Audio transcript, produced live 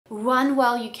Run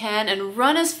while you can and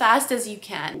run as fast as you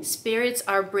can. Spirits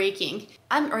are breaking.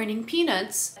 I'm earning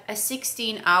peanuts. A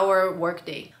 16-hour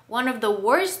workday. One of the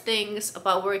worst things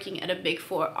about working at a Big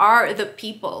Four are the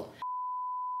people.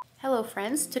 Hello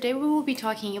friends, today we will be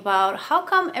talking about how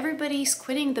come everybody's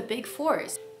quitting the Big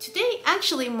Fours. Today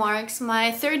actually marks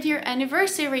my 3rd year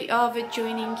anniversary of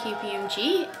joining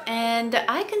KPMG, and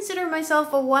I consider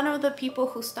myself one of the people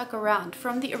who stuck around.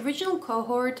 From the original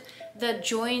cohort that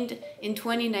joined in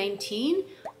 2019,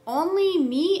 only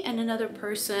me and another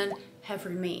person have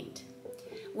remained.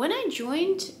 When I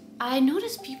joined, I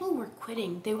noticed people were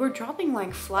quitting. They were dropping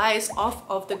like flies off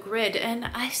of the grid, and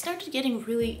I started getting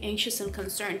really anxious and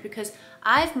concerned because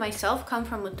I've myself come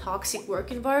from a toxic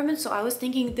work environment, so I was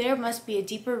thinking there must be a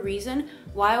deeper reason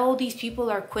why all these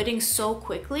people are quitting so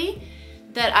quickly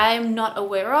that I'm not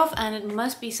aware of, and it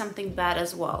must be something bad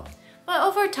as well. But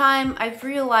over time, I've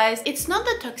realized it's not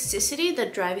the toxicity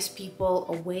that drives people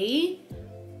away,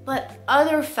 but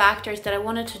other factors that I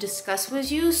wanted to discuss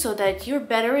with you so that you're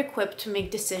better equipped to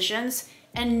make decisions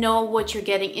and know what you're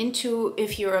getting into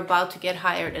if you're about to get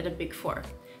hired at a Big Four.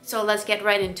 So let's get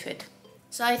right into it.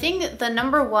 So I think the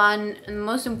number one and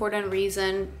most important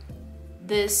reason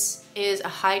this is a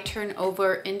high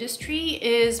turnover industry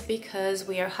is because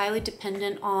we are highly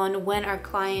dependent on when our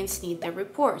clients need their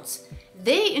reports.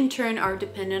 They in turn are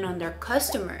dependent on their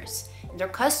customers. Their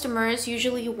customers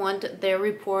usually want their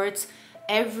reports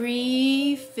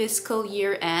every fiscal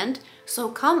year end. So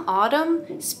come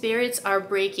autumn, spirits are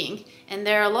breaking, and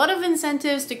there are a lot of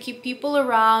incentives to keep people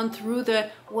around through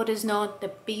what is known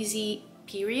the busy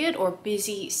period or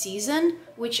busy season,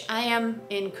 which I am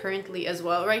in currently as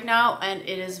well right now, and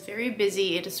it is very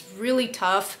busy. It is really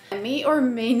tough. I may or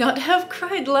may not have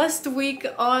cried last week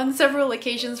on several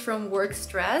occasions from work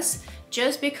stress,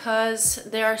 just because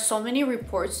there are so many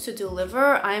reports to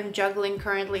deliver. I'm juggling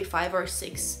currently 5 or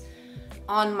 6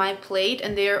 on my plate,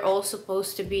 and they're all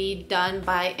supposed to be done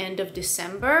by end of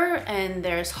December, and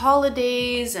there's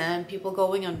holidays and people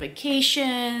going on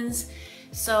vacations.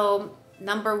 So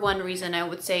number one reason I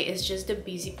would say is just the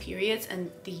busy periods and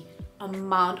the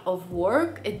amount of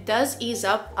work. It does ease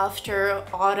up after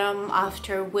autumn,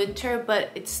 after winter,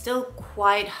 but it's still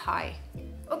quite high.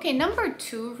 Okay, number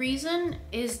two reason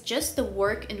is just the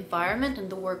work environment and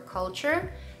the work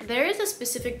culture. There is a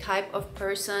specific type of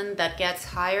person that gets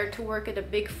hired to work at a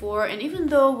Big Four, and even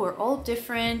though we're all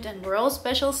different and we're all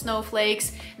special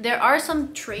snowflakes, there are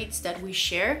some traits that we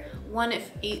share, one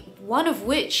of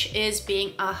which is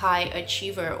being a high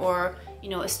achiever, or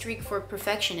a streak for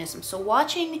perfectionism. So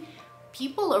watching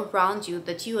people around you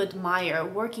that you admire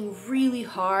working really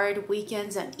hard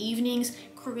weekends and evenings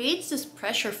creates this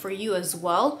pressure for you as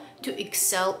well to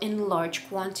excel in large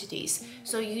quantities.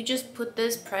 So you just put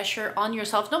this pressure on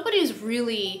yourself. Nobody's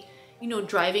really,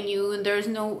 driving you, and there's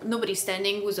nobody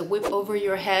standing with a whip over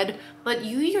your head, but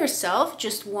you yourself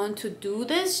just want to do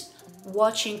this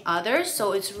watching others.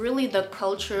 So it's really the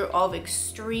culture of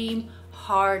extreme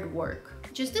hard work.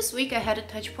 Just this week, I had a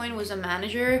touch point with a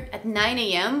manager at 9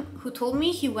 a.m. who told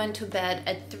me he went to bed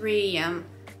at 3 a.m.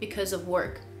 because of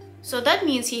work. So that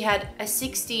means he had a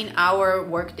 16-hour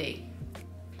workday.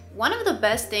 One of the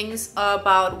best things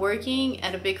about working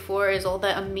at a Big Four is all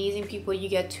the amazing people you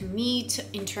get to meet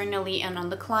internally and on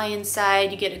the client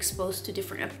side. You get exposed to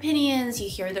different opinions, you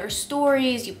hear their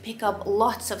stories, you pick up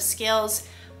lots of skills.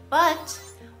 But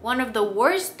one of the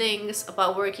worst things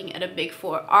about working at a Big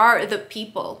Four are the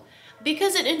people,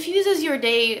 because it infuses your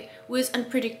day with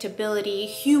unpredictability,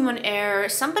 human error.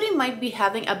 Somebody might be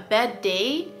having a bad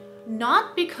day,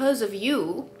 not because of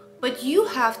you, but you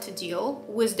have to deal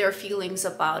with their feelings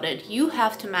about it. You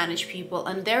have to manage people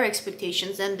and their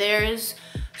expectations, and there's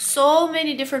so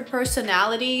many different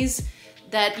personalities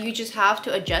that you just have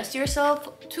to adjust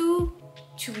yourself to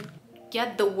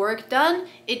get the work done.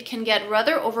 It can get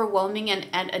rather overwhelming and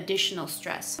add additional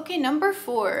stress. Okay, number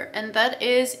 4, and that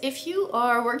is if you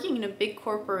are working in a big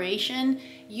corporation,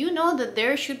 you know that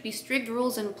there should be strict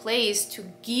rules in place to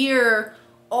gear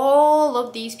all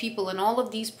of these people and all of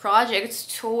these projects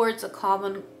towards a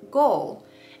common goal.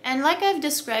 And like I've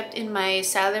described in my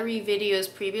salary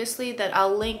videos previously that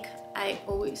I'll link, I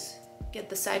always get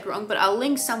the site wrong, but I'll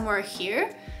link somewhere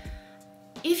here.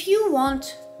 If you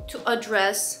want to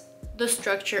address the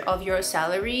structure of your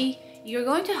salary, you're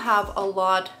going to have a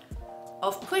lot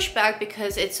of pushback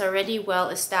because it's already well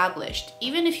established.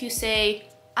 Even if you say,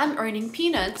 I'm earning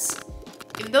peanuts,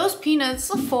 if those peanuts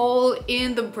fall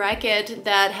in the bracket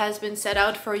that has been set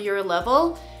out for your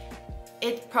level,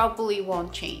 it probably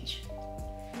won't change.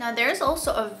 Now, there's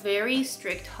also a very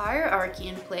strict hierarchy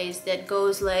in place that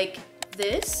goes like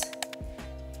this.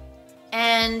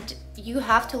 and you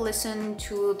have to listen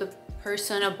to the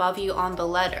person above you on the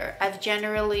ladder. I've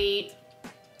generally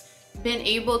been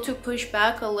able to push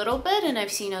back a little bit, and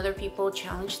I've seen other people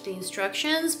challenge the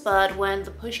instructions, but when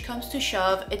the push comes to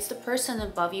shove, it's the person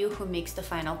above you who makes the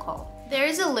final call. There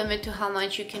is a limit to how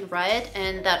much you can write,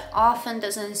 and that often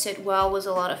doesn't sit well with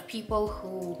a lot of people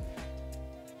who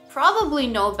probably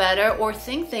know better or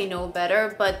think they know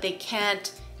better, but they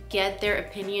can't get their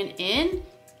opinion in,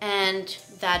 and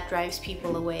that drives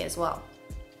people away as well.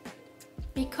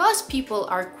 Because people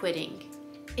are quitting,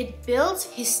 it builds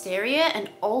hysteria and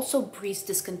also breeds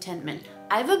discontentment.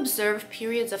 I've observed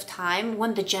periods of time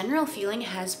when the general feeling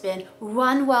has been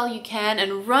run while you can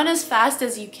and run as fast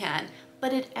as you can,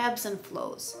 but it ebbs and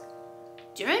flows.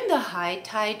 During the high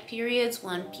tide periods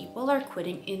when people are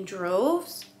quitting in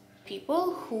droves,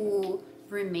 people who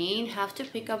remain have to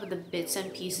pick up the bits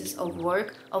and pieces of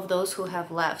work of those who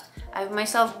have left. I've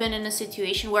myself been in a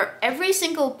situation where every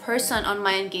single person on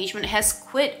my engagement has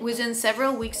quit within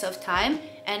several weeks of time,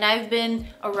 and I've been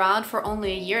around for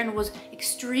only a year, and it was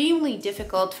extremely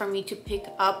difficult for me to pick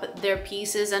up their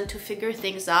pieces and to figure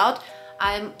things out.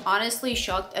 I'm honestly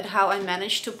shocked at how I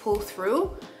managed to pull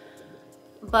through,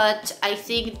 but I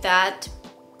think that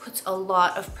puts a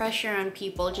lot of pressure on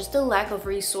people, just the lack of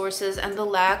resources and the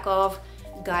lack of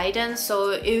guidance.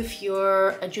 So if you're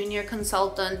a junior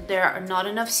consultant, there are not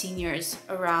enough seniors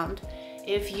around.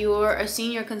 If you're a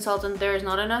senior consultant, there's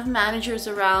not enough managers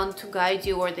around to guide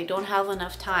you, or they don't have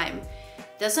enough time.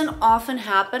 Doesn't often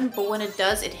happen, but when it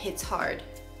does, it hits hard.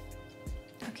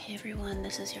 Okay everyone,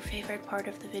 this is your favorite part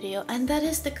of the video, and that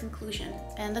is the conclusion.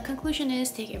 And the conclusion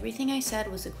is, take everything I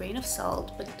said with a grain of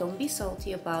salt, but don't be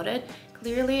salty about it.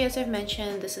 Clearly, as I've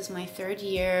mentioned, this is my third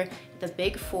year, the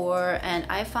Big Four, and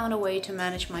I found a way to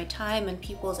manage my time and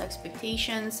people's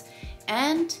expectations.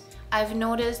 And I've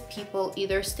noticed people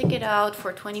either stick it out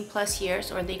for 20 plus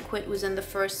years or they quit within the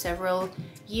first several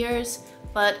years.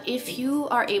 But if you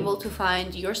are able to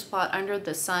find your spot under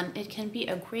the sun, it can be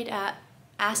a great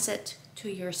asset to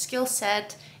your skill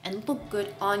set and look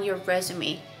good on your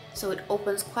resume. So it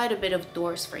opens quite a bit of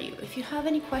doors for you. If you have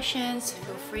any questions,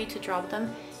 feel free to drop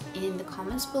them in the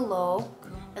comments below.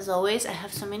 As always, I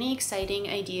have so many exciting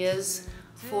ideas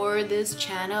for this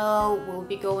channel. We'll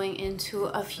be going into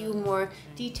a few more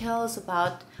details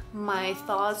about my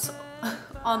thoughts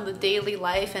on the daily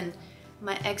life and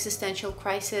my existential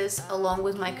crisis along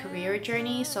with my career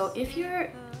journey. So if you're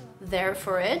there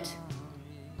for it,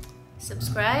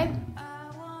 subscribe,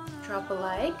 drop a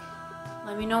like,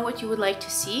 let me know what you would like to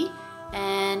see,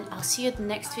 and I'll see you in the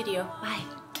next video. Bye.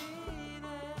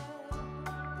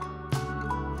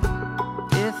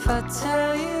 If I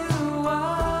tell you